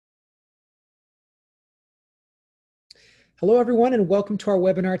Hello, everyone, and welcome to our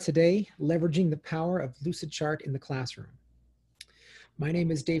webinar today, Leveraging the Power of Lucidchart in the Classroom. My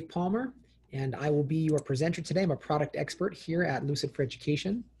name is Dave Palmer, and I will be your presenter today. I'm a product expert here at Lucid for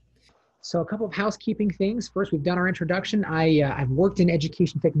Education. So a couple of housekeeping things. First, we've done our introduction. I've worked in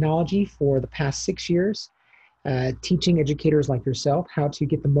education technology for the past 6 years, teaching educators like yourself how to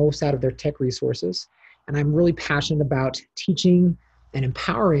get the most out of their tech resources. And I'm really passionate about teaching and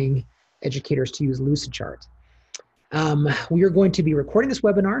empowering educators to use Lucidchart. We are going to be recording this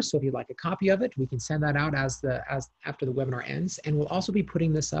webinar, so if you'd like a copy of it, we can send that out after the webinar ends, and we'll also be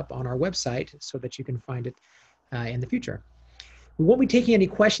putting this up on our website so that you can find it in the future. We won't be taking any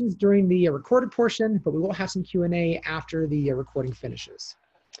questions during the recorded portion, but we will have some Q&A after the recording finishes.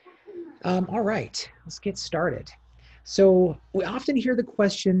 All right, let's get started. So we often hear the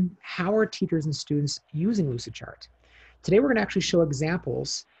question, how are teachers and students using Lucidchart? Today we're going to actually show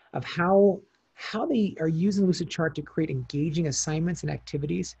examples of how they are using Lucidchart to create engaging assignments and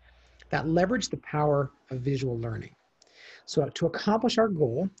activities that leverage the power of visual learning. So to accomplish our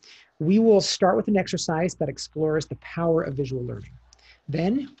goal, we will start with an exercise that explores the power of visual learning.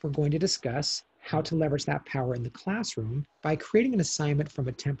 Then we're going to discuss how to leverage that power in the classroom by creating an assignment from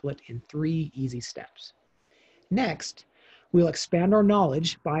a template in 3 easy steps. Next, we'll expand our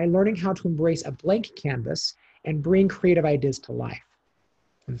knowledge by learning how to embrace a blank canvas and bring creative ideas to life.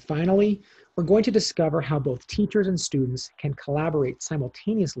 And finally, we're going to discover how both teachers and students can collaborate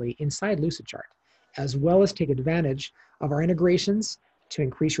simultaneously inside Lucidchart, as well as take advantage of our integrations to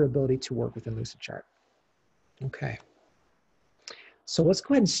increase your ability to work within Lucidchart. Okay, so let's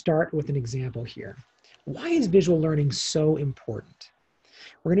go ahead and start with an example here. Why is visual learning so important?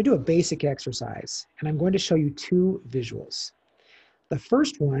 We're going to do a basic exercise, and I'm going to show you 2 visuals. The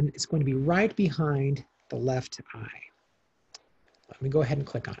first one is going to be right behind the left eye. Let me go ahead and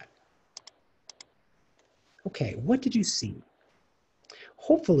click on it. Okay, what did you see?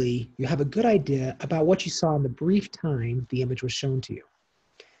 Hopefully, you have a good idea about what you saw in the brief time the image was shown to you.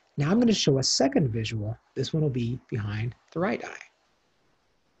 Now I'm going to show a second visual. This one will be behind the right eye.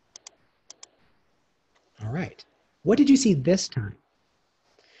 All right, what did you see this time?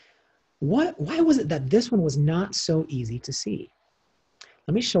 Why was it that this one was not so easy to see?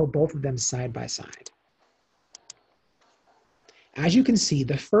 Let me show both of them side by side. As you can see,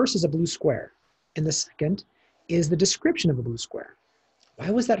 the first is a blue square, and the second is the description of a blue square. Why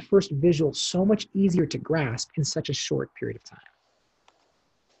was that first visual so much easier to grasp in such a short period of time?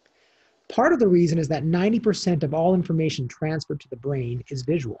 Part of the reason is that 90% of all information transferred to the brain is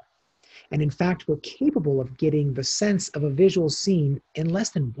visual. And in fact, we're capable of getting the sense of a visual scene in less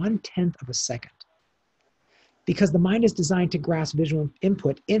than 1/10 of a second. Because the mind is designed to grasp visual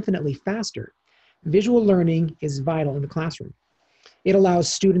input infinitely faster, visual learning is vital in the classroom. It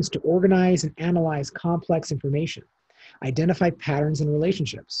allows students to organize and analyze complex information, identify patterns and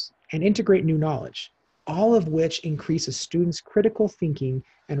relationships, and integrate new knowledge, all of which increases students' critical thinking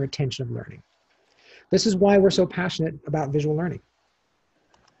and retention of learning. This is why we're so passionate about visual learning.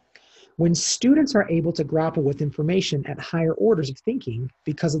 When students are able to grapple with information at higher orders of thinking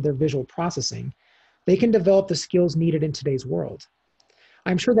because of their visual processing, they can develop the skills needed in today's world.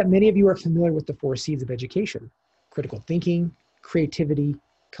 I'm sure that many of you are familiar with the 4 C's of education: critical thinking, creativity,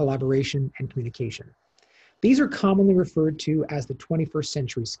 collaboration, and communication. These are commonly referred to as the 21st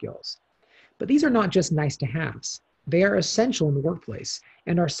century skills. But these are not just nice to haves. They are essential in the workplace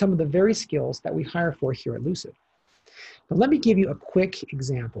and are some of the very skills that we hire for here at Lucid. Now, let me give you a quick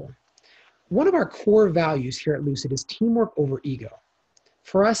example. One of our core values here at Lucid is teamwork over ego.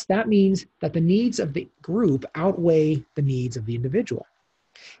 For us, that means that the needs of the group outweigh the needs of the individual.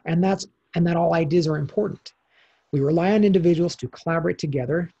 And that all ideas are important. We rely on individuals to collaborate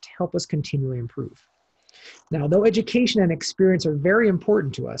together to help us continually improve. Now, though education and experience are very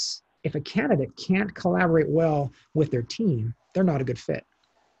important to us, if a candidate can't collaborate well with their team, they're not a good fit.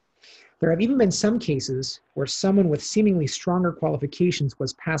 There have even been some cases where someone with seemingly stronger qualifications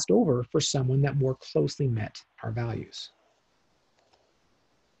was passed over for someone that more closely met our values.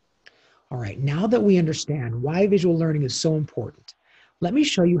 All right, now that we understand why visual learning is so important, let me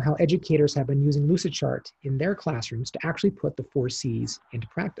show you how educators have been using Lucidchart in their classrooms to actually put the 4 C's into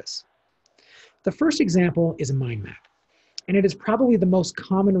practice. The first example is a mind map, and it is probably the most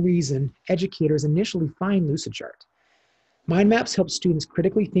common reason educators initially find Lucidchart. Mind maps help students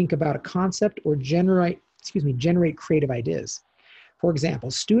critically think about a concept or generate creative ideas. For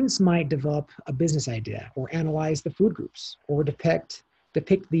example, students might develop a business idea or analyze the food groups or depict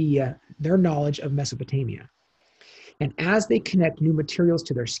their knowledge of Mesopotamia. And as they connect new materials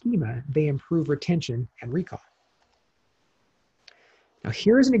to their schema, they improve retention and recall. Now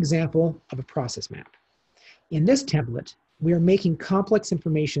here is an example of a process map. In this template, we are making complex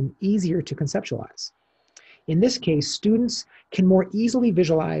information easier to conceptualize. In this case, students can more easily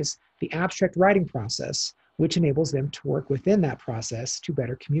visualize the abstract writing process, which enables them to work within that process to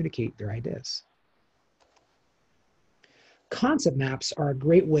better communicate their ideas. Concept maps are a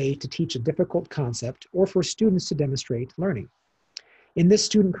great way to teach a difficult concept or for students to demonstrate learning. In this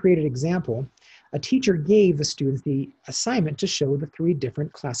student-created example, a teacher gave the students the assignment to show the 3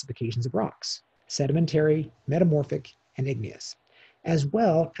 different classifications of rocks: sedimentary, metamorphic, and igneous, as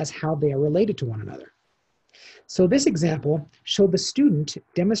well as how they are related to one another. So this example showed the student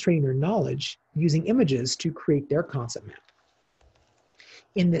demonstrating their knowledge using images to create their concept map.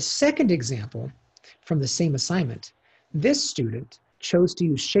 In this second example from the same assignment, this student chose to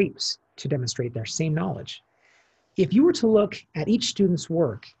use shapes to demonstrate their same knowledge. If you were to look at each student's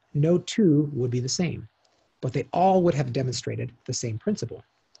work, no 2 would be the same, but they all would have demonstrated the same principle.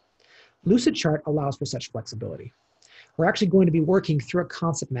 Lucidchart allows for such flexibility. We're actually going to be working through a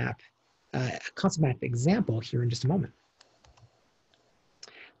concept map example here in just a moment.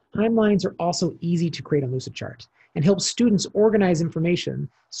 Timelines are also easy to create on Lucidchart and help students organize information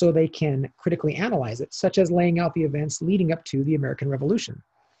so they can critically analyze it, such as laying out the events leading up to the American Revolution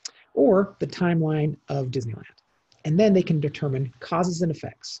or the timeline of Disneyland. And then they can determine causes and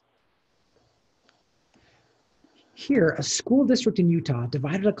effects. Here, a school district in Utah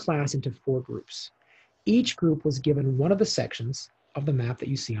divided a class into 4 groups. Each group was given one of the sections of the map that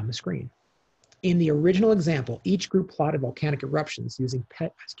you see on the screen. In the original example, each group plotted volcanic eruptions using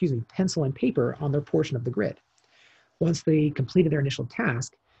pencil and paper on their portion of the grid. Once they completed their initial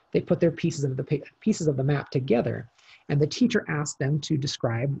task, they put their pieces of the map together, and the teacher asked them to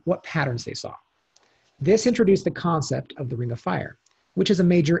describe what patterns they saw. This introduced the concept of the Ring of Fire, which is a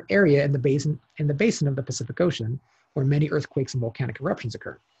major area in the basin of the Pacific Ocean where many earthquakes and volcanic eruptions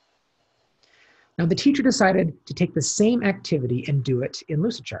occur. Now, the teacher decided to take the same activity and do it in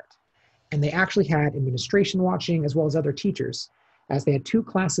Lucidchart. And they actually had administration watching as well as other teachers, as they had 2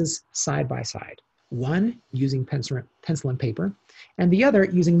 classes side by side, one using pencil and paper, and the other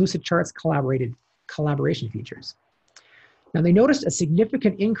using Lucidchart's collaboration features. Now, they noticed a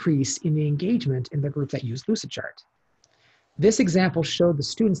significant increase in the engagement in the group that used Lucidchart. This example showed the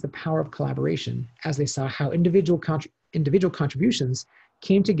students the power of collaboration as they saw how individual contributions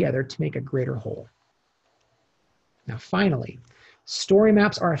came together to make a greater whole. Now, finally, story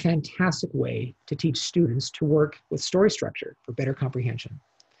maps are a fantastic way to teach students to work with story structure for better comprehension.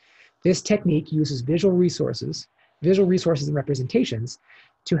 This technique uses visual resources and representations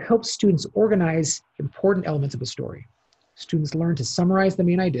to help students organize important elements of a story. Students learn to summarize the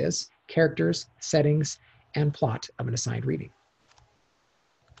main ideas, characters, settings, and plot of an assigned reading.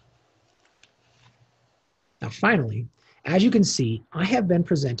 Now, finally, as you can see, I have been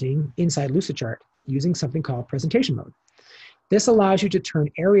presenting inside Lucidchart using something called presentation mode. This allows you to turn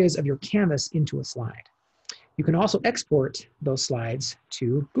areas of your canvas into a slide. You can also export those slides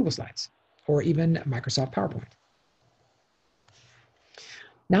to Google Slides or even Microsoft PowerPoint.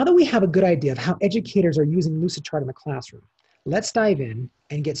 Now that we have a good idea of how educators are using Lucidchart in the classroom, let's dive in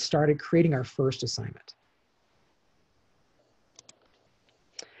and get started creating our first assignment.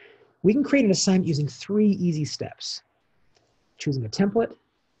 We can create an assignment using 3 easy steps: choosing a template,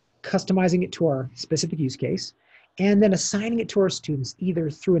 customizing it to our specific use case, and then assigning it to our students either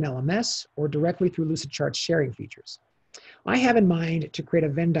through an LMS or directly through Lucidchart's sharing features. I have in mind to create a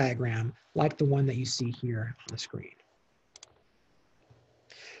Venn diagram like the one that you see here on the screen.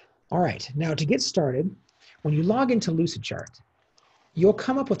 All right, now to get started, when you log into Lucidchart, you'll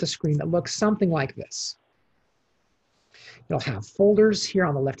come up with a screen that looks something like this. You'll have folders here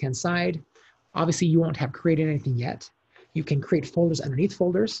on the left-hand side. Obviously, you won't have created anything yet. You can create folders underneath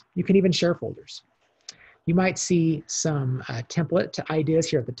folders. You can even share folders. You might see some template ideas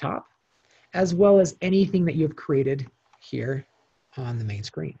here at the top, as well as anything that you've created here on the main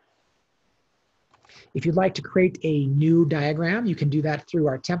screen. If you'd like to create a new diagram, you can do that through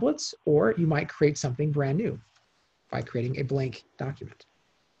our templates, or you might create something brand new by creating a blank document.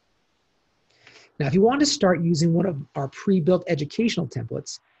 Now, if you want to start using one of our pre-built educational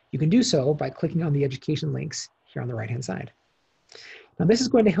templates, you can do so by clicking on the education links here on the right-hand side. Now, this is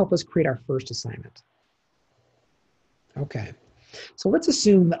going to help us create our first assignment. Okay, so let's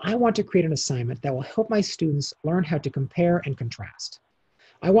assume that I want to create an assignment that will help my students learn how to compare and contrast.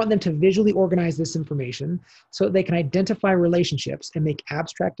 I want them to visually organize this information so that they can identify relationships and make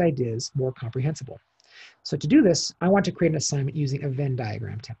abstract ideas more comprehensible. So to do this, I want to create an assignment using a Venn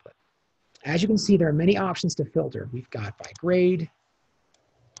diagram template. As you can see, there are many options to filter. We've got by grade,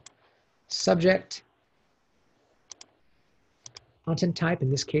 subject, content type. In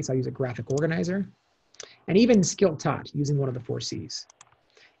this case, I'll use a graphic organizer, and even skill taught using one of the 4 C's.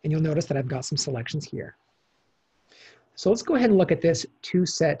 And you'll notice that I've got some selections here. So let's go ahead and look at this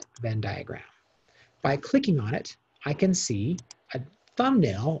 2-set Venn diagram. By clicking on it, I can see a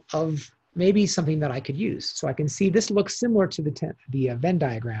thumbnail of maybe something that I could use. So I can see this looks similar to the Venn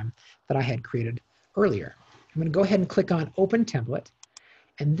diagram that I had created earlier. I'm going to go ahead and click on Open Template,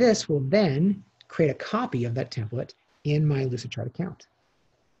 and this will then create a copy of that template in my Lucidchart account.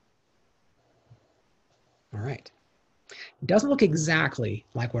 All right. It doesn't look exactly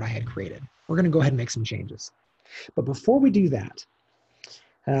like what I had created. We're going to go ahead and make some changes. But before we do that,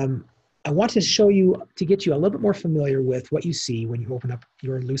 I want to show you, to get you a little bit more familiar with what you see when you open up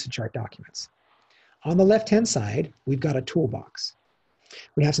your Lucidchart documents. On the left-hand side, we've got a toolbox.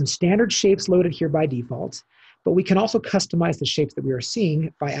 We have some standard shapes loaded here by default, but we can also customize the shapes that we are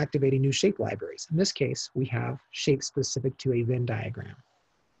seeing by activating new shape libraries. In this case, we have shapes specific to a Venn diagram.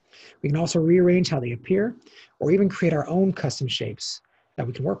 We can also rearrange how they appear, or even create our own custom shapes that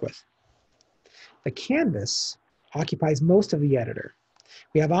we can work with. The canvas occupies most of the editor.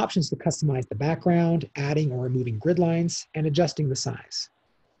 We have options to customize the background, adding or removing grid lines, and adjusting the size.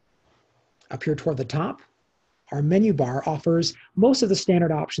 Up here toward the top, our menu bar offers most of the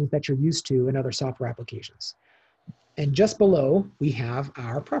standard options that you're used to in other software applications. And just below, we have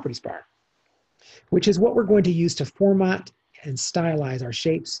our properties bar, which is what we're going to use to format and stylize our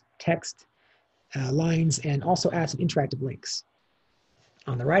shapes, text, lines, and also add some interactive links.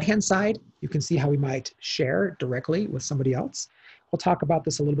 On the right-hand side, you can see how we might share directly with somebody else. We'll talk about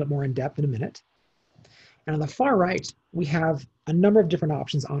this a little bit more in depth in a minute. And on the far right, we have a number of different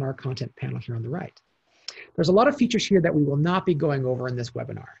options on our content panel here on the right. There's a lot of features here that we will not be going over in this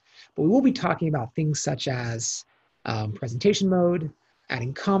webinar, but we will be talking about things such as presentation mode,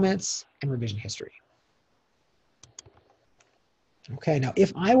 adding comments, and revision history. Okay, now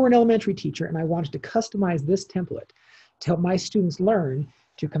if I were an elementary teacher and I wanted to customize this template to help my students learn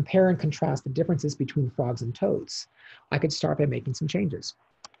to compare and contrast the differences between frogs and toads, I could start by making some changes.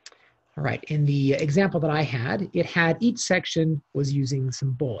 All right, in the example that I had, it had each section was using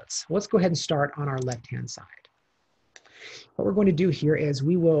some bullets. Let's go ahead and start on our left-hand side. What we're going to do here is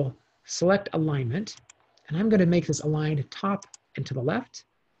we will select alignment, and I'm going to make this aligned top and to the left.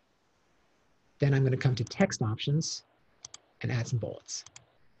 Then I'm going to come to text options and add some bullets.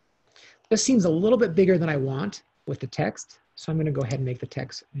 This seems a little bit bigger than I want with the text, so I'm going to go ahead and make the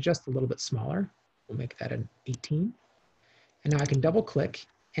text just a little bit smaller. We'll make that an 18. And now I can double click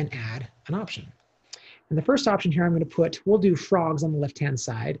and add an option. And the first option here I'm going to put, we'll do frogs on the left-hand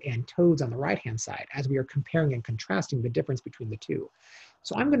side and toads on the right-hand side as we are comparing and contrasting the difference between the two.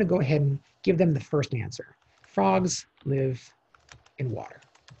 So I'm going to go ahead and give them the first answer. Frogs live in water.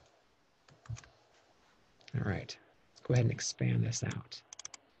 All right, let's go ahead and expand this out.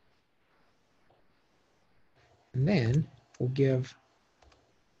 And then we'll get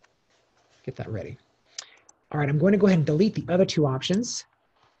that ready. All right, I'm going to go ahead and delete the other two options.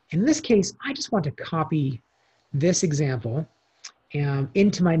 In this case, I just want to copy this example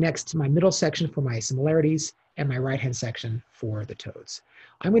into my middle section for my similarities and my right-hand section for the toads.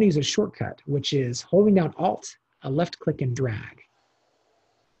 I'm going to use a shortcut, which is holding down Alt, a left click and drag.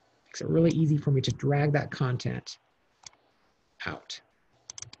 Makes it really easy for me to drag that content out.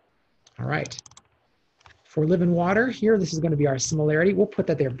 All right. For live in water here, this is going to be our similarity. We'll put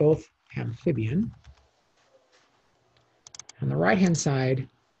that they're both amphibian. On the right-hand side,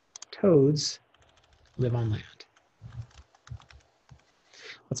 toads live on land.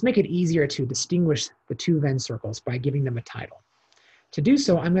 Let's make it easier to distinguish the two Venn circles by giving them a title. To do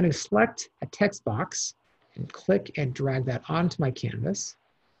so, I'm going to select a text box and click and drag that onto my canvas.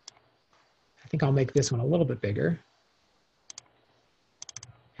 I think I'll make this one a little bit bigger.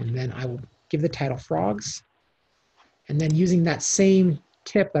 And then I will give the title frogs. And then using that same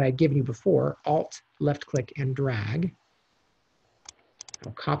tip that I'd given you before, Alt, left click and drag,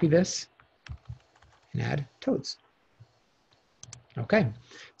 I'll copy this and add toads. Okay,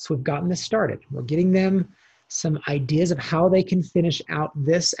 so we've gotten this started. We're getting them some ideas of how they can finish out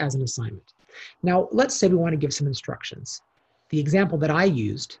this as an assignment. Now, let's say we want to give some instructions. The example that I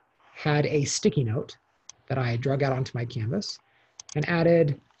used had a sticky note that I drug out onto my canvas and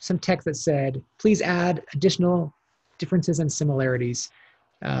added some text that said, please add additional differences and similarities,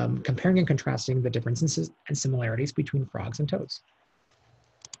 comparing and contrasting the differences and similarities between frogs and toads.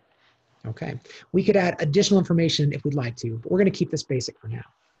 Okay, we could add additional information if we'd like to, but we're going to keep this basic for now.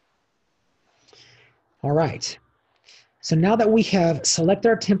 All right, so now that we have selected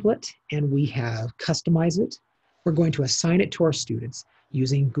our template and we have customized it, we're going to assign it to our students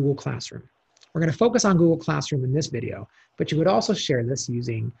using Google Classroom. We're going to focus on Google Classroom in this video, but you would also share this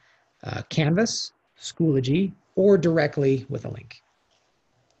using Canvas, Schoology, or directly with a link.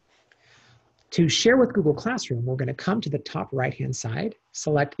 To share with Google Classroom, we're going to come to the top right-hand side,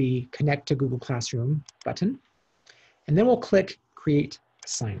 select the Connect to Google Classroom button, and then we'll click Create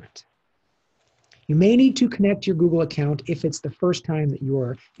Assignment. You may need to connect your Google account if it's the first time that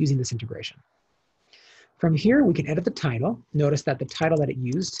you're using this integration. From here, we can edit the title. Notice that the title that it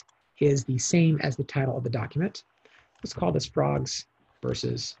used is the same as the title of the document. Let's call this Frogs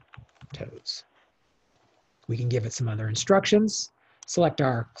versus Toads. We can give it some other instructions. Select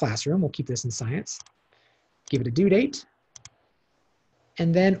our classroom. We'll keep this in science. Give it a due date.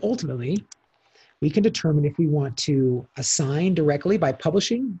 And then ultimately, we can determine if we want to assign directly by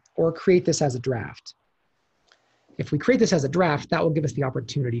publishing or create this as a draft. If we create this as a draft, that will give us the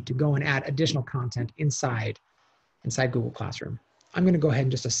opportunity to go and add additional content inside Google Classroom. I'm going to go ahead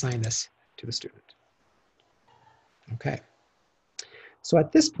and just assign this to the student. Okay. So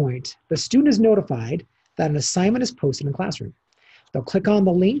at this point, the student is notified that an assignment is posted in Classroom. They'll click on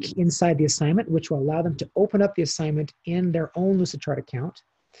the link inside the assignment, which will allow them to open up the assignment in their own Lucidchart account.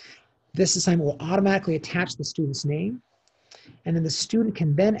 This assignment will automatically attach the student's name, and then the student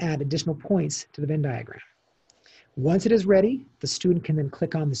can then add additional points to the Venn diagram. Once it is ready, the student can then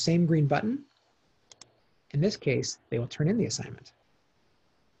click on the same green button. In this case, they will turn in the assignment.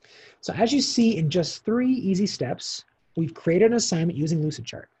 So as you see, in just 3 easy steps, we've created an assignment using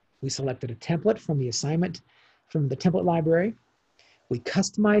Lucidchart. We selected a template from the assignment from the template library. We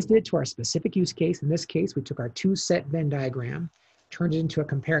customized it to our specific use case. In this case, we took our 2-set Venn diagram, turned it into a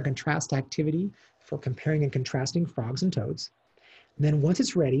compare and contrast activity for comparing and contrasting frogs and toads. And then once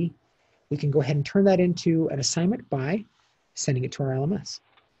it's ready, we can go ahead and turn that into an assignment by sending it to our LMS.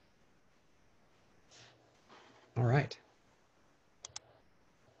 All right.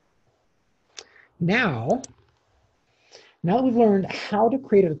 Now that we've learned how to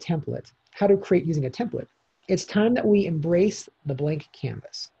create a template, how to create using a template, it's time that we embrace the blank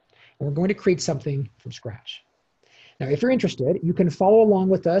canvas. And we're going to create something from scratch. Now, if you're interested, you can follow along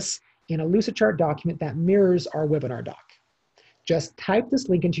with us in a Lucidchart document that mirrors our webinar doc. Just type this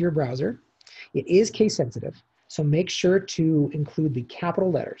link into your browser. It is case sensitive, so make sure to include the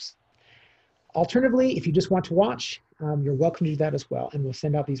capital letters. Alternatively, if you just want to watch, you're welcome to do that as well, and we'll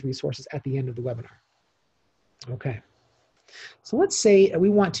send out these resources at the end of the webinar. Okay. So let's say we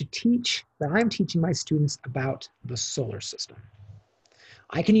want to teach, that I'm teaching my students about the solar system.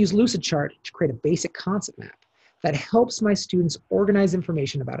 I can use Lucidchart to create a basic concept map that helps my students organize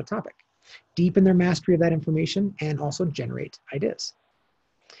information about a topic, deepen their mastery of that information, and also generate ideas.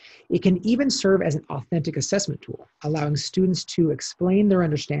 It can even serve as an authentic assessment tool, allowing students to explain their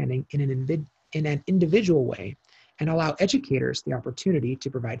understanding in an individual way and allow educators the opportunity to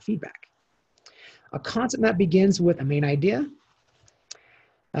provide feedback. A concept map begins with a main idea,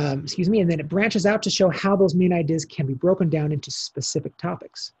 and then it branches out to show how those main ideas can be broken down into specific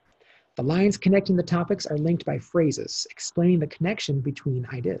topics. The lines connecting the topics are linked by phrases, explaining the connection between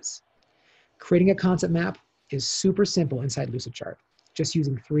ideas. Creating a concept map is super simple inside Lucidchart, just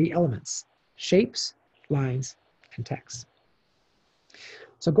using 3 elements: shapes, lines, and text.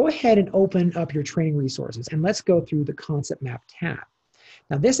 So go ahead and open up your training resources, and let's go through the concept map tab.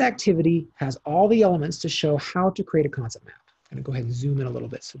 Now, this activity has all the elements to show how to create a concept map. I'm going to go ahead and zoom in a little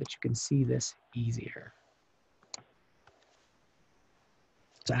bit so that you can see this easier.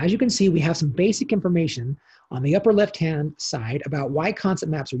 So as you can see, we have some basic information on the upper left-hand side about why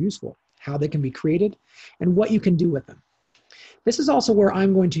concept maps are useful, how they can be created, and what you can do with them. This is also where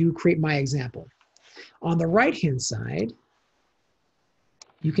I'm going to create my example. On the right-hand side,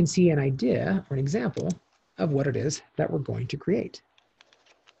 you can see an idea or an example of what it is that we're going to create.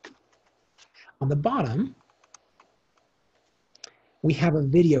 On the bottom, we have a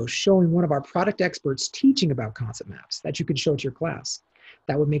video showing one of our product experts teaching about concept maps that you could show to your class.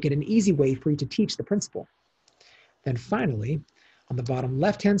 That would make it an easy way for you to teach the principle. Then finally, on the bottom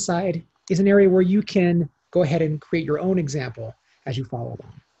left-hand side is an area where you can go ahead and create your own example as you follow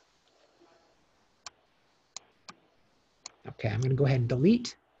along. Okay, I'm going to go ahead and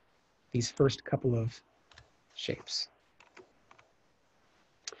delete these first couple of shapes.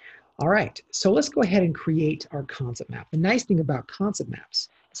 All right, so let's go ahead and create our concept map. The nice thing about concept maps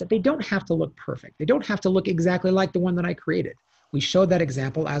is that they don't have to look perfect. They don't have to look exactly like the one that I created. We showed that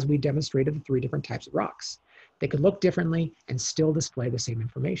example as we demonstrated the 3 different types of rocks. They could look differently and still display the same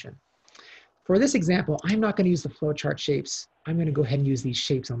information. For this example, I'm not going to use the flowchart shapes. I'm going to go ahead and use these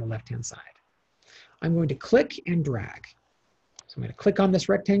shapes on the left-hand side. I'm going to click and drag. So I'm going to click on this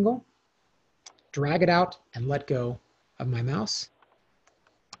rectangle, drag it out, and let go of my mouse.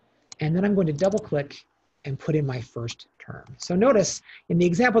 And then I'm going to double click and put in my first term. So notice in the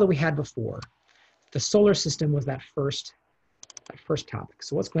example that we had before, the solar system was that first topic.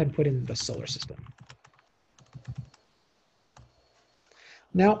 So let's go ahead and put in the solar system.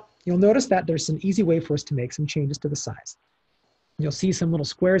 Now, you'll notice that there's an easy way for us to make some changes to the size. You'll see some little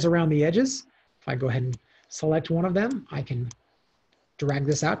squares around the edges. If I go ahead and select one of them, I can drag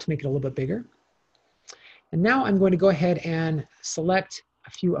this out to make it a little bit bigger. And now I'm going to go ahead and select a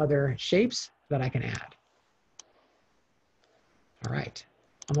few other shapes that I can add. All right,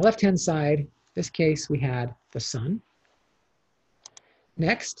 on the left-hand side, this case, we had the sun.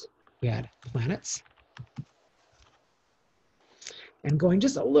 Next, we had planets. And going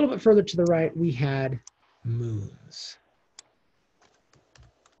just a little bit further to the right, we had moons.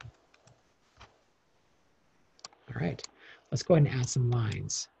 All right, let's go ahead and add some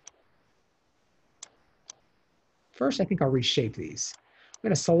lines. First, I think I'll reshape these. I'm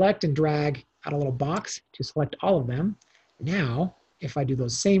going to select and drag out a little box to select all of them. Now, if I do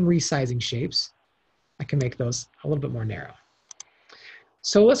those same resizing shapes, I can make those a little bit more narrow.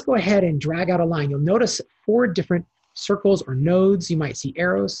 So let's go ahead and drag out a line. You'll notice 4 different circles or nodes, you might see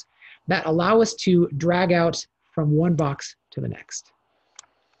arrows, that allow us to drag out from one box to the next.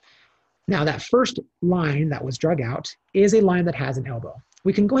 Now that first line that was drug out is a line that has an elbow.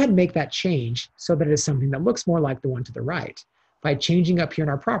 We can go ahead and make that change so that it is something that looks more like the one to the right by changing up here in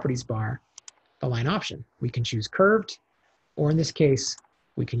our properties bar the line option. We can choose curved, or in this case,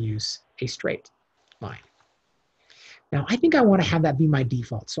 we can use a straight line. Now I think I want to have that be my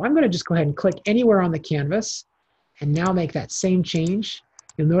default. So I'm going to just go ahead and click anywhere on the canvas and now make that same change.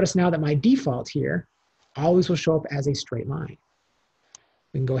 You'll notice now that my default here always will show up as a straight line.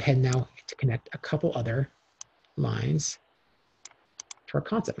 We can go ahead now to connect a couple other lines to our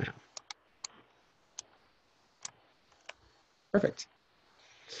concept map. Perfect.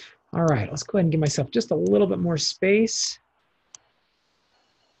 All right, let's go ahead and give myself just a little bit more space.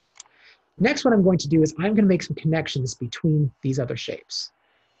 Next, what I'm going to do is I'm going to make some connections between these other shapes.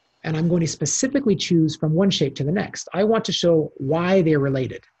 And I'm going to specifically choose from one shape to the next. I want to show why they're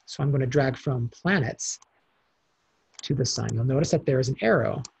related. So I'm going to drag from planets to the sun. You'll notice that there is an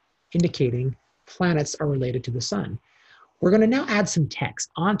arrow indicating planets are related to the sun. We're going to now add some text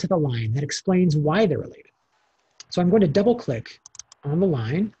onto the line that explains why they're related. So I'm going to double click on the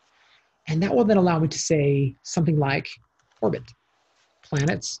line, and that will then allow me to say something like orbit.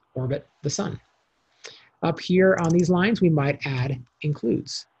 Planets orbit the sun. Up here on these lines, we might add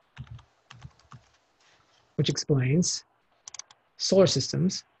includes, which explains solar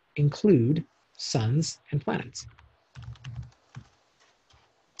systems include suns and planets.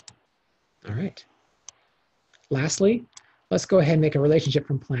 All right. Lastly, let's go ahead and make a relationship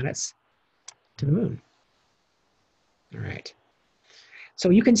from planets to the moon. All right. So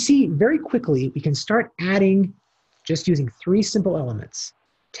you can see very quickly, we can start adding just using 3 simple elements,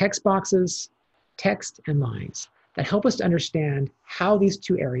 text boxes, text, and lines that help us to understand how these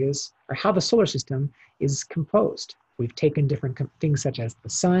 2 areas, or how the solar system is composed. We've taken different things such as the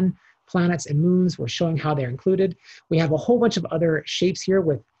sun, planets, and moons. We're showing how they're included. We have a whole bunch of other shapes here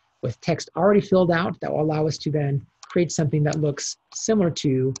with text already filled out that will allow us to then create something that looks similar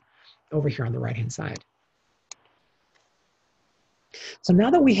to over here on the right-hand side. So now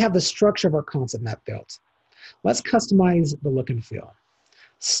that we have the structure of our concept map built, let's customize the look and feel.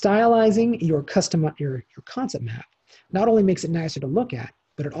 Stylizing your concept map not only makes it nicer to look at,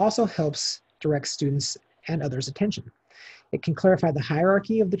 but it also helps direct students and others' attention. It can clarify the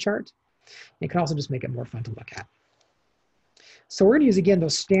hierarchy of the chart. It can also just make it more fun to look at. So we're going to use, again,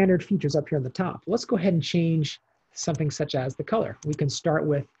 those standard features up here on the top. Let's go ahead and change something such as the color. We can start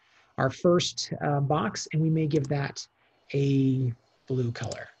with our first box, and we may give that a blue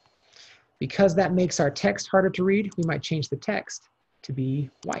color. Because that makes our text harder to read, we might change the text to be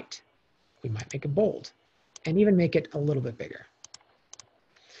white. We might make it bold, and even make it a little bit bigger.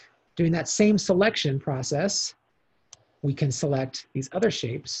 Doing that same selection process, we can select these other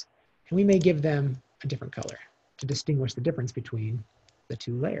shapes, and we may give them a different color to distinguish the difference between the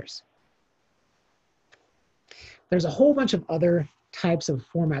 2 layers. There's a whole bunch of other types of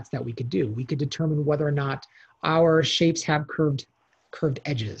formats that we could do. We could determine whether or not our shapes have curved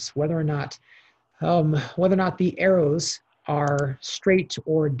edges, whether or not the arrows are straight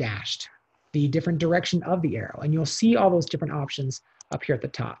or dashed, the different direction of the arrow. And you'll see all those different options up here at the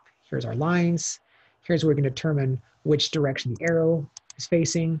top. Here's our lines. Here's where we can determine which direction the arrow is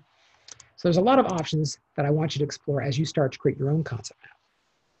facing. So there's a lot of options that I want you to explore as you start to create your own concept map.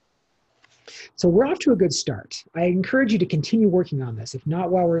 So we're off to a good start. I encourage you to continue working on this, if not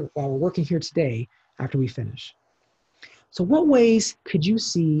while we're working here today after we finish. So what ways could you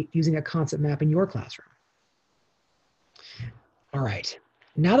see using a concept map in your classroom? All right.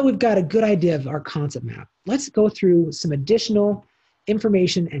 Now that we've got a good idea of our concept map, let's go through some additional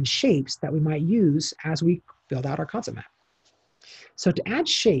information and shapes that we might use as we build out our concept map. So to add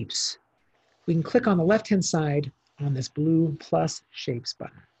shapes, we can click on the left-hand side on this blue plus shapes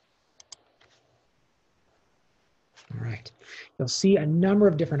button. All right, you'll see a number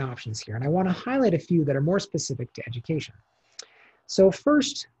of different options here, and I want to highlight a few that are more specific to education. So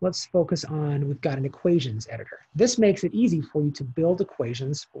first, let's focus on, we've got an equations editor. This makes it easy for you to build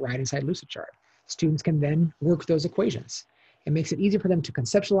equations right inside Lucidchart. Students can then work those equations. It makes it easy for them to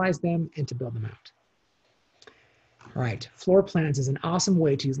conceptualize them and to build them out. All right, floor plans is an awesome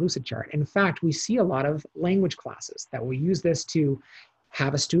way to use Lucidchart. In fact, we see a lot of language classes that will use this to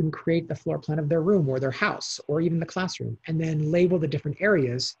have a student create the floor plan of their room or their house or even the classroom, and then label the different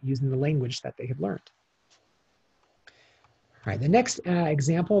areas using the language that they have learned. All right, the next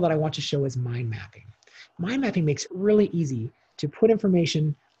example that I want to show is mind mapping. Mind mapping makes it really easy to put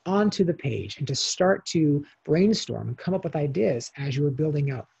information onto the page and to start to brainstorm and come up with ideas as you are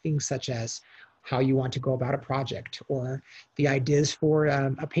building out things such as how you want to go about a project or the ideas for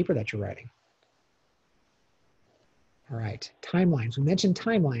a paper that you're writing. All right, timelines. We mentioned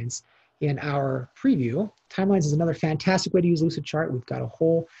timelines in our preview. Timelines is another fantastic way to use Lucidchart. We've got a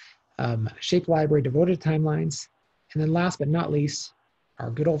whole shape library devoted to timelines. And then last but not least, our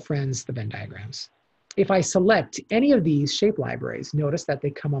good old friends, the Venn diagrams. If I select any of these shape libraries, notice that they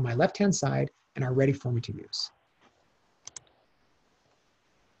come on my left-hand side and are ready for me to use.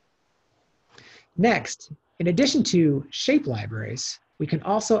 Next, in addition to shape libraries, we can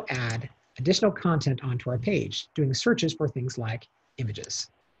also add additional content onto our page, doing searches for things like images.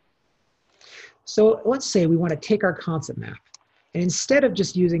 So let's say we want to take our concept map, and instead of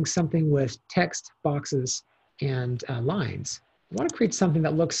just using something with text, boxes, and lines, we want to create something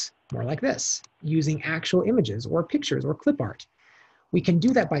that looks more like this, using actual images or pictures or clip art. We can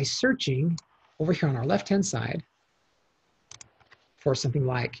do that by searching over here on our left-hand side for something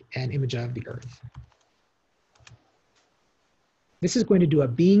like an image of the Earth. This is going to do a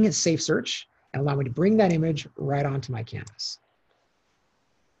being safe search and allow me to bring that image right onto my canvas.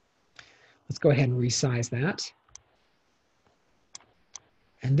 Let's go ahead and resize that.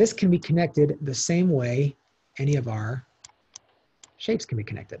 And this can be connected the same way any of our shapes can be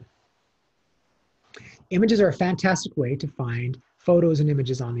connected. Images are a fantastic way to find photos and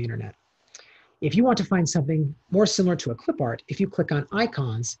images on the internet. If you want to find something more similar to a clip art, if you click on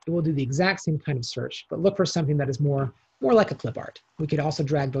icons, it will do the exact same kind of search, but look for something that is more like a clip art. We could also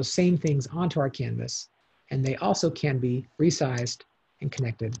drag those same things onto our canvas, and they also can be resized and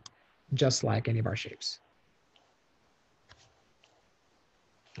connected just like any of our shapes.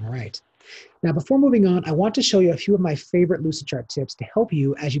 All right. Now, before moving on, I want to show you a few of my favorite Lucidchart tips to help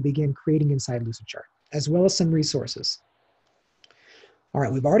you as you begin creating inside Lucidchart, as well as some resources. All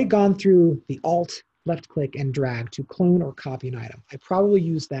right, we've already gone through the Alt, left click, and drag to clone or copy an item. I probably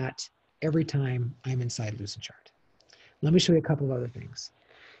use that every time I'm inside Lucidchart. Let me show you a couple of other things.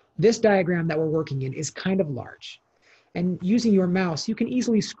 This diagram that we're working in is kind of large, and using your mouse, you can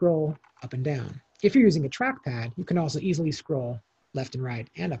easily scroll up and down. If you're using a trackpad, you can also easily scroll left and right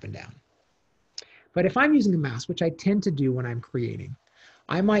and up and down. But if I'm using a mouse, which I tend to do when I'm creating,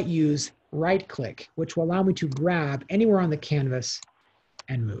 I might use right click, which will allow me to grab anywhere on the canvas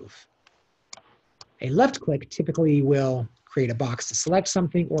and move. A left click typically will create a box to select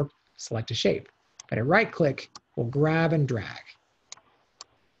something or select a shape, but a right click will grab and drag.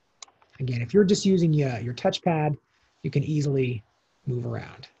 Again, if you're just using your touchpad, you can easily move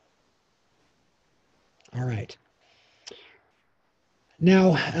around. All right.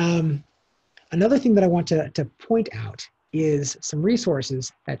 Now, another thing that I want to point out is some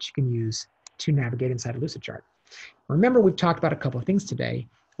resources that you can use to navigate inside of Lucidchart. Remember, we've talked about a couple of things today.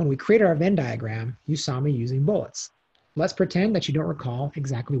 When we created our Venn diagram, you saw me using bullets. Let's pretend that you don't recall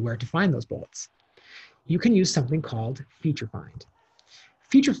exactly where to find those bullets. You can use something called Feature Find.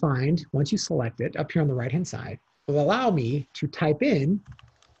 Feature Find, once you select it up here on the right-hand side, will allow me to type in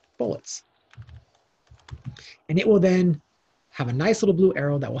bullets. And it will then have a nice little blue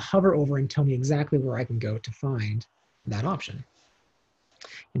arrow that will hover over and tell me exactly where I can go to find that option.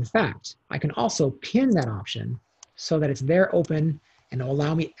 In fact, I can also pin that option so that it's there open and it will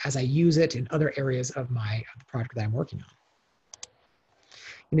allow me as I use it in other areas of the project that I'm working on.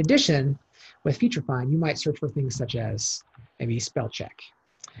 In addition, with Feature Find, you might search for things such as maybe spell check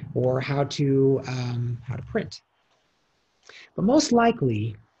or how to print. But most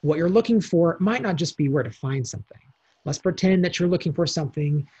likely, what you're looking for might not just be where to find something. Let's pretend that you're looking for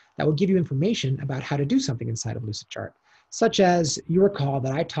something that will give you information about how to do something inside of Lucidchart, such as you recall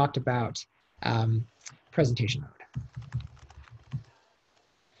that I talked about presentation mode.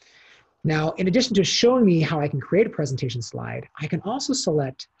 Now, in addition to showing me how I can create a presentation slide, I can also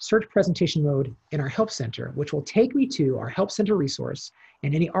select Search Presentation Mode in our Help Center, which will take me to our Help Center resource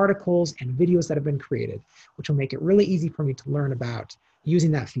and any articles and videos that have been created, which will make it really easy for me to learn about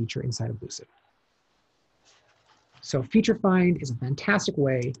using that feature inside of Lucid. So Feature Find is a fantastic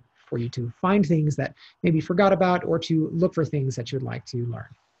way for you to find things that maybe you forgot about or to look for things that you would like to learn.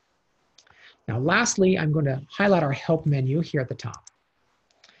 Now, lastly, I'm going to highlight our Help menu here at the top.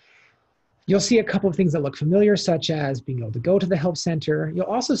 You'll see a couple of things that look familiar, such as being able to go to the Help Center. You'll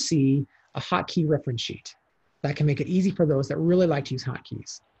also see a hotkey reference sheet that can make it easy for those that really like to use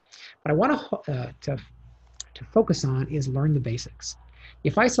hotkeys. What I want to focus on is Learn the Basics.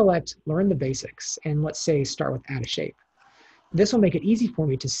 If I select Learn the Basics, and let's say start with Add a Shape, this will make it easy for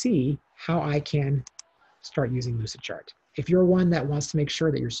me to see how I can start using Lucidchart. If you're one that wants to make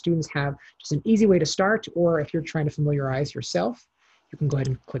sure that your students have just an easy way to start, or if you're trying to familiarize yourself, you can go ahead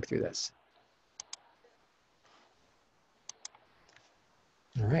and click through this.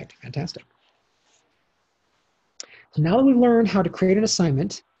 All right, fantastic. So now that we've learned how to create an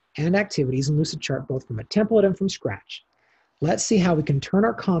assignment and activities in Lucidchart, both from a template and from scratch, let's see how we can turn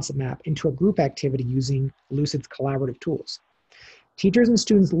our concept map into a group activity using Lucid's collaborative tools. Teachers and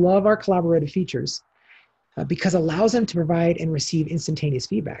students love our collaborative features because it allows them to provide and receive instantaneous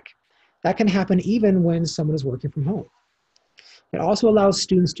feedback. That can happen even when someone is working from home. It also allows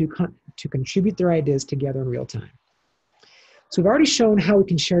students to contribute their ideas together in real time. So we've already shown how we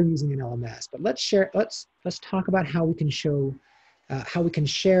can share using an LMS, but let's talk about how we can share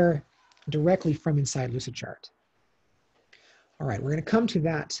directly from inside Lucidchart. All right, we're going to come to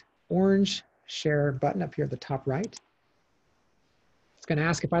that orange share button up here at the top right. It's going to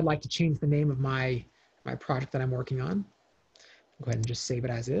ask if I'd like to change the name of my project that I'm working on. Go ahead and just save it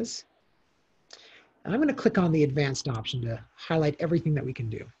as is. And I'm going to click on the advanced option to highlight everything that we can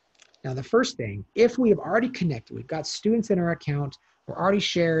do. Now, the first thing, if we have already connected, we've got students in our account, we're already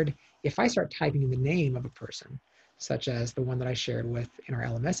shared. If I start typing in the name of a person, such as the one that I shared with in our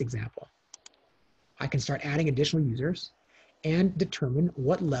LMS example, I can start adding additional users and determine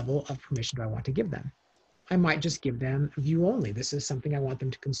what level of permission do I want to give them. I might just give them view only. This is something I want them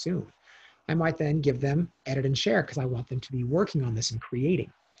to consume. I might then give them edit and share because I want them to be working on this and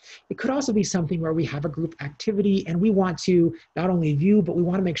creating. It could also be something where we have a group activity and we want to not only view, but we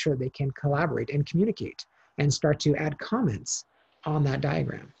want to make sure they can collaborate and communicate and start to add comments on that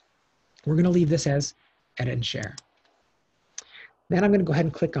diagram. We're going to leave this as edit and share. Then I'm going to go ahead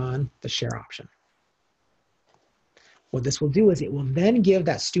and click on the share option. What this will do is it will then give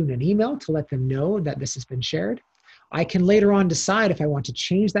that student an email to let them know that this has been shared. I can later on decide if I want to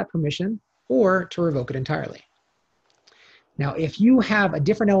change that permission or to revoke it entirely. Now, if you have a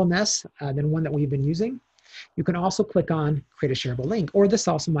different LMS than one that we've been using, you can also click on Create a Shareable Link, or this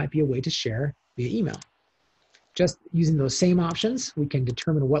also might be a way to share via email. Just using those same options, we can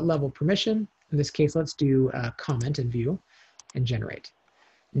determine what level of permission. In this case, let's do comment and view and generate.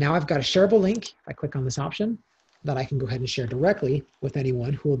 Now I've got a shareable link. If I click on this option, that I can go ahead and share directly with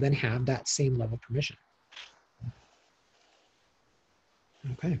anyone who will then have that same level of permission.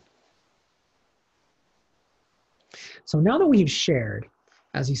 Okay. So now that we've shared,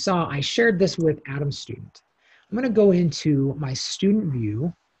 as you saw, I shared this with Adam's student. I'm going to go into my student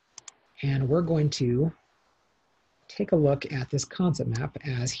view, and we're going to take a look at this concept map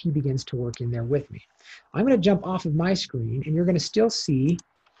as he begins to work in there with me. I'm going to jump off of my screen, and you're going to still see,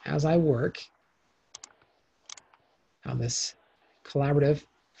 as I work, how this collaborative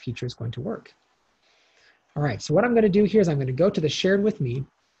feature is going to work. All right, so what I'm going to do here is I'm going to go to the shared with me. I'm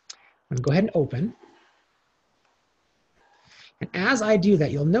going to go ahead and open. And as I do that,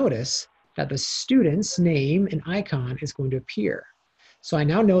 you'll notice that the student's name and icon is going to appear. So I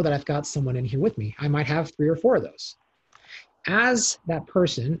now know that I've got someone in here with me. I might have 3 or 4 of those. As that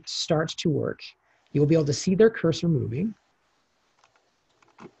person starts to work, you'll be able to see their cursor moving.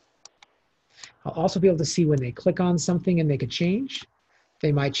 I'll also be able to see when they click on something and make a change.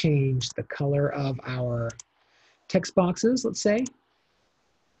 They might change the color of our text boxes, let's say.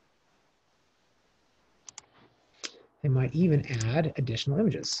 They might even add additional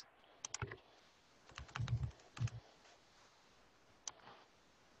images.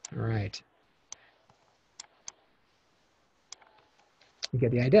 All right. You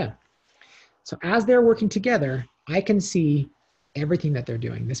get the idea. So as they're working together, I can see everything that they're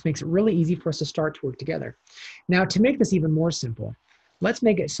doing. This makes it really easy for us to start to work together. Now, to make this even more simple, let's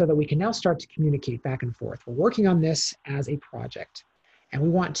make it so that we can now start to communicate back and forth. We're working on this as a project, and we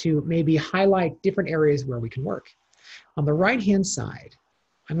want to maybe highlight different areas where we can work. On the right-hand side,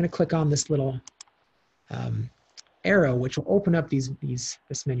 I'm going to click on this little arrow, which will open up this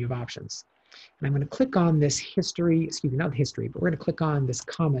menu of options. And I'm going to click on this history, excuse me, not history, but we're going to click on this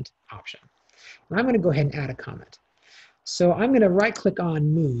comment option. And I'm going to go ahead and add a comment. So I'm going to right click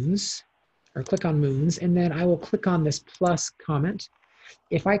on moons, or click on moons, and then I will click on this plus comment.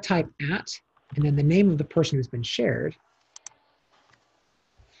 If I type @ and then the name of the person who's been shared,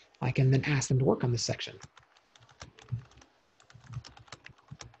 I can then ask them to work on this section.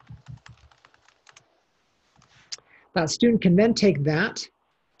 That student can then take that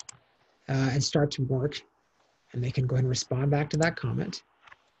and start to work, and they can go ahead and respond back to that comment.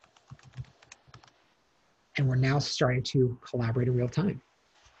 And we're now starting to collaborate in real time.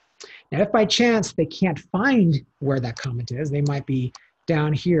 Now, if by chance they can't find where that comment is, they might be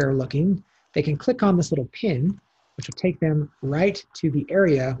down here looking, they can click on this little pin, which will take them right to the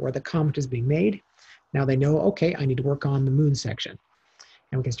area where the comment is being made. Now they know, okay, I need to work on the moon section,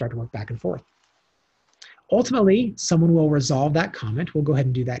 and we can start to work back and forth. Ultimately, someone will resolve that comment. We'll go ahead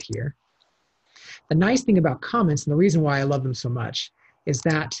and do that here. The nice thing about comments, and the reason why I love them so much, is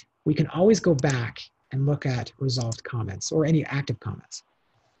that we can always go back and look at resolved comments or any active comments.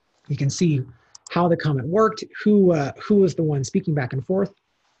 You can see how the comment worked, who was the one speaking back and forth.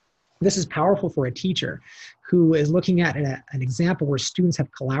 This is powerful for a teacher who is looking at an example where students have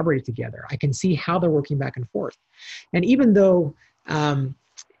collaborated together. I can see how they're working back and forth. And even though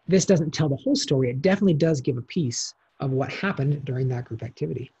this doesn't tell the whole story, it definitely does give a piece of what happened during that group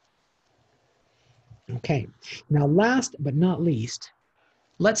activity. Okay, now last but not least,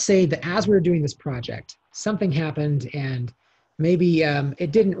 let's say that as we were doing this project, something happened and maybe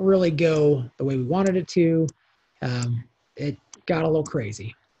it didn't really go the way we wanted it to. It got a little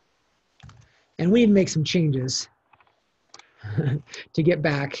crazy. And we need to make some changes to get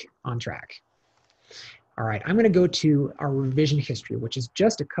back on track. All right, I'm going to go to our revision history, which is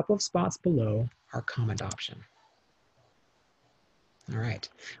just a couple of spots below our comment option. All right,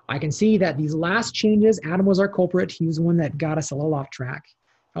 I can see that these last changes, Adam was our culprit. He was the one that got us a little off track.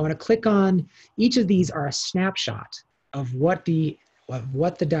 I want to click on each of these are a snapshot of what the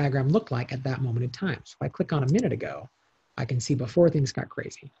diagram looked like at that moment in time. So if I click on a minute ago, I can see before things got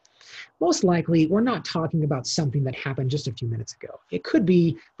crazy. Most likely, we're not talking about something that happened just a few minutes ago. It could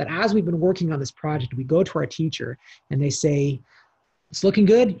be that as we've been working on this project, we go to our teacher and they say, it's looking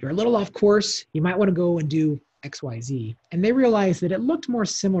good, you're a little off course, you might want to go and do XYZ. And they realize that it looked more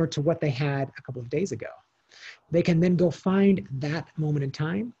similar to what they had a couple of days ago. They can then go find that moment in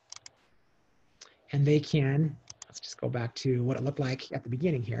time, and they can, let's just go back to what it looked like at the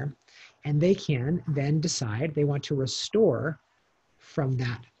beginning here, and they can then decide they want to restore from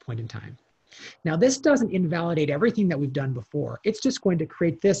that point in time. Now, this doesn't invalidate everything that we've done before. It's just going to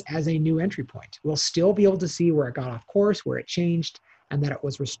create this as a new entry point. We'll still be able to see where it got off course, where it changed, and that it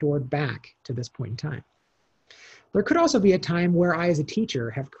was restored back to this point in time. There could also be a time where I, as a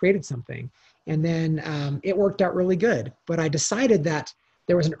teacher, have created something, and then it worked out really good, but I decided that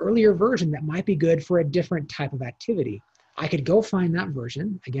there was an earlier version that might be good for a different type of activity. I could go find that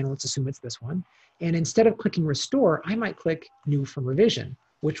version. Again, let's assume it's this one. And instead of clicking restore, I might click new from revision,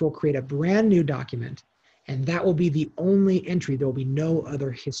 which will create a brand new document. And that will be the only entry. There will be no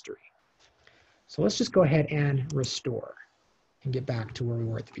other history. So let's just go ahead and restore and get back to where we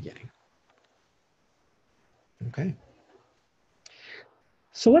were at the beginning. Okay.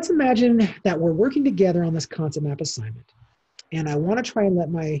 So let's imagine that we're working together on this concept map assignment. And I want to try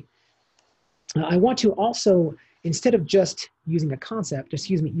and I want to also, instead of just using a concept,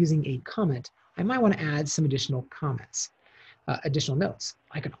 using a comment, I might want to add some additional comments, additional notes.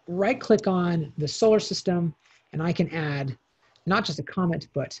 I can right click on the solar system and I can add not just a comment,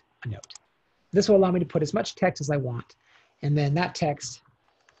 but a note. This will allow me to put as much text as I want. And then that text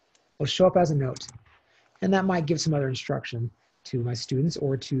will show up as a note. And that might give some other instruction to my students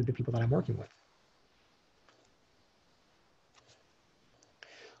or to the people that I'm working with.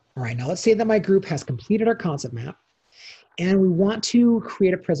 All right, now let's say that my group has completed our concept map and we want to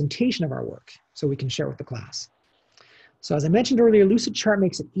create a presentation of our work so we can share with the class. So as I mentioned earlier, Lucidchart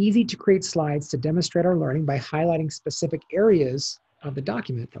makes it easy to create slides to demonstrate our learning by highlighting specific areas of the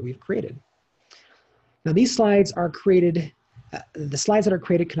document that we've created. Now these slides are created, the slides that are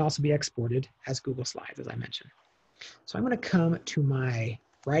created can also be exported as Google Slides, as I mentioned. So I'm going to come to my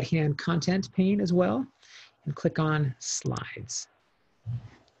right-hand content pane as well and click on Slides.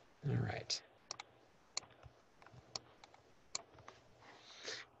 All right.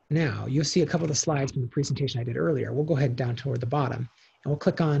 Now you'll see a couple of the slides from the presentation I did earlier. We'll go ahead down toward the bottom and we'll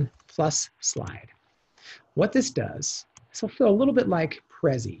click on plus slide. What this does, this will feel a little bit like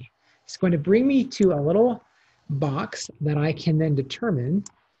Prezi. It's going to bring me to a little box that I can then determine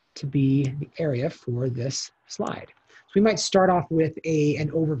to be the area for this slide. So we might start off with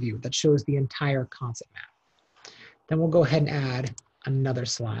an overview that shows the entire concept map. Then we'll go ahead and add another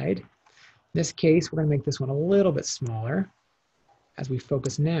slide. In this case, we're going to make this one a little bit smaller as we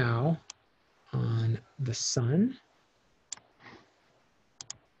focus now on the sun.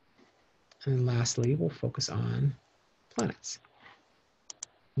 And lastly, we'll focus on planets.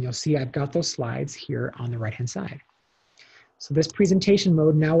 And you'll see I've got those slides here on the right-hand side. So this presentation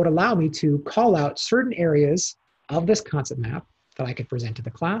mode now would allow me to call out certain areas of this concept map that I could present to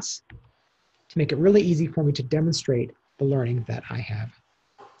the class to make it really easy for me to demonstrate the learning that I have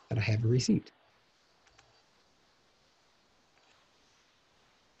received.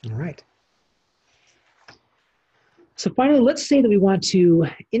 All right. So finally, let's say that we want to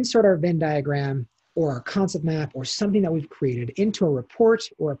insert our Venn diagram or our concept map or something that we've created into a report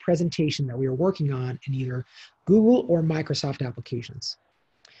or a presentation that we are working on in either Google or Microsoft applications.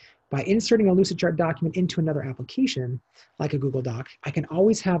 By inserting a Lucidchart document into another application, like a Google Doc, I can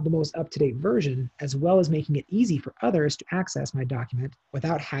always have the most up-to-date version, as well as making it easy for others to access my document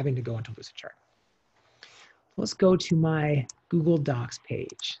without having to go into Lucidchart. Let's go to my Google Docs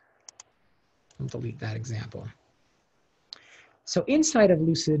page. I'll delete that example. So inside of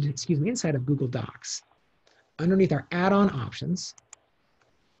Google Docs, underneath our add-on options,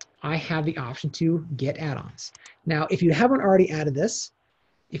 I have the option to get add-ons. Now, if you haven't already added this,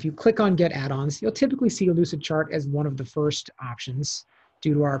 if you click on Get Add-ons, you'll typically see Lucidchart as one of the first options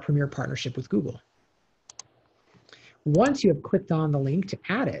due to our premier partnership with Google. Once you have clicked on the link to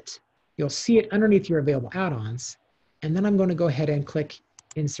add it, you'll see it underneath your available add-ons, and then I'm going to go ahead and click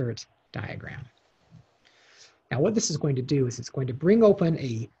Insert Diagram. Now what this is going to do is it's going to bring open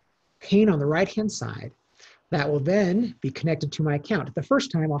a pane on the right-hand side that will then be connected to my account. The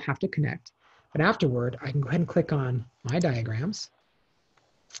first time I'll have to connect, but afterward I can go ahead and click on My Diagrams.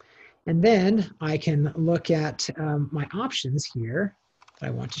 And then I can look at my options here that I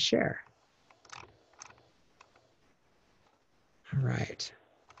want to share. All right.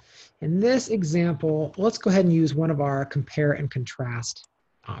 In this example, let's go ahead and use one of our compare and contrast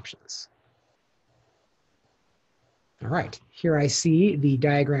options. All right, here I see the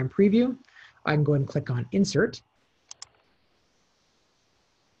diagram preview. I can go ahead and click on Insert.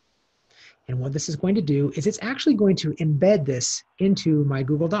 And what this is going to do is it's actually going to embed this into my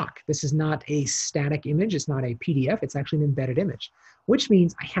Google Doc. This is not a static image, it's not a PDF, it's actually an embedded image, which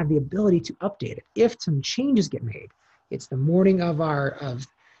means I have the ability to update it if some changes get made. It's the morning of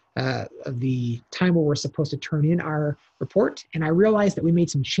the time where we're supposed to turn in our report, and I realized that we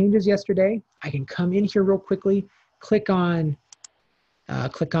made some changes yesterday. I can come in here real quickly, click on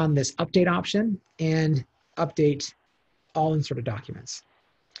this update option, and update all inserted documents.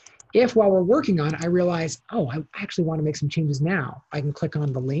 If while we're working on it, I realize, oh, I actually want to make some changes now, I can click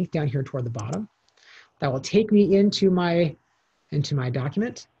on the link down here toward the bottom. That will take me into my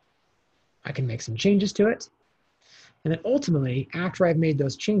document. I can make some changes to it. And then ultimately, after I've made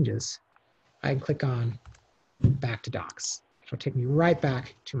those changes, I can click on Back to Docs, which will take me right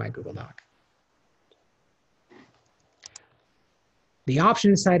back to my Google Doc. The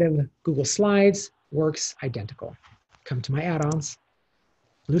option inside of Google Slides works identical. Come to my add-ons,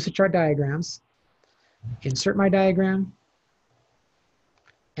 Lucidchart diagrams, insert my diagram,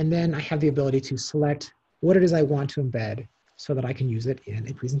 and then I have the ability to select what it is I want to embed so that I can use it in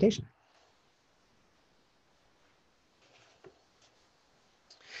a presentation.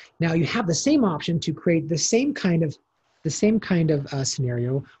 Now you have the same option to create the same kind of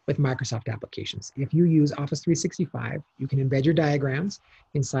scenario with Microsoft applications. If you use Office 365, you can embed your diagrams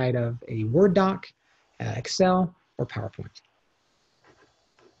inside of a Word doc, Excel, or PowerPoint.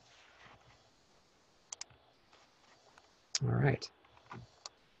 All right.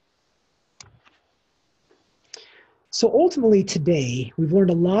 So ultimately today, we've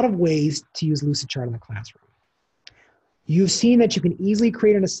learned a lot of ways to use Lucidchart in the classroom. You've seen that you can easily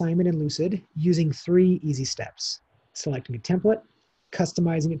create an assignment in Lucid using 3 easy steps: selecting a template,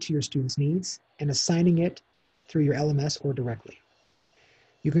 customizing it to your students' needs, and assigning it through your LMS or directly.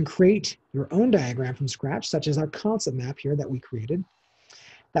 You can create your own diagram from scratch, such as our concept map here that we created,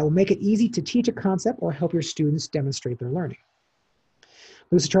 that will make it easy to teach a concept or help your students demonstrate their learning.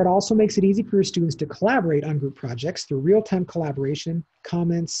 Lucidchart also makes it easy for your students to collaborate on group projects through real-time collaboration,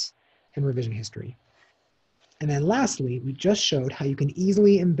 comments, and revision history. And then lastly, we just showed how you can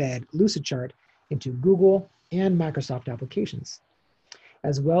easily embed Lucidchart into Google and Microsoft applications,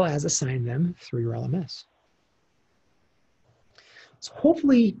 as well as assign them through your LMS. So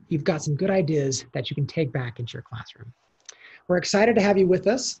hopefully you've got some good ideas that you can take back into your classroom. We're excited to have you with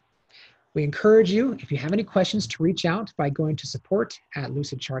us. We encourage you, if you have any questions, to reach out by going to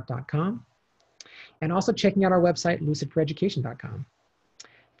support@lucidchart.com and also checking out our website, lucidforeducation.com.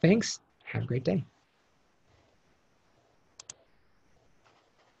 Thanks. Have a great day.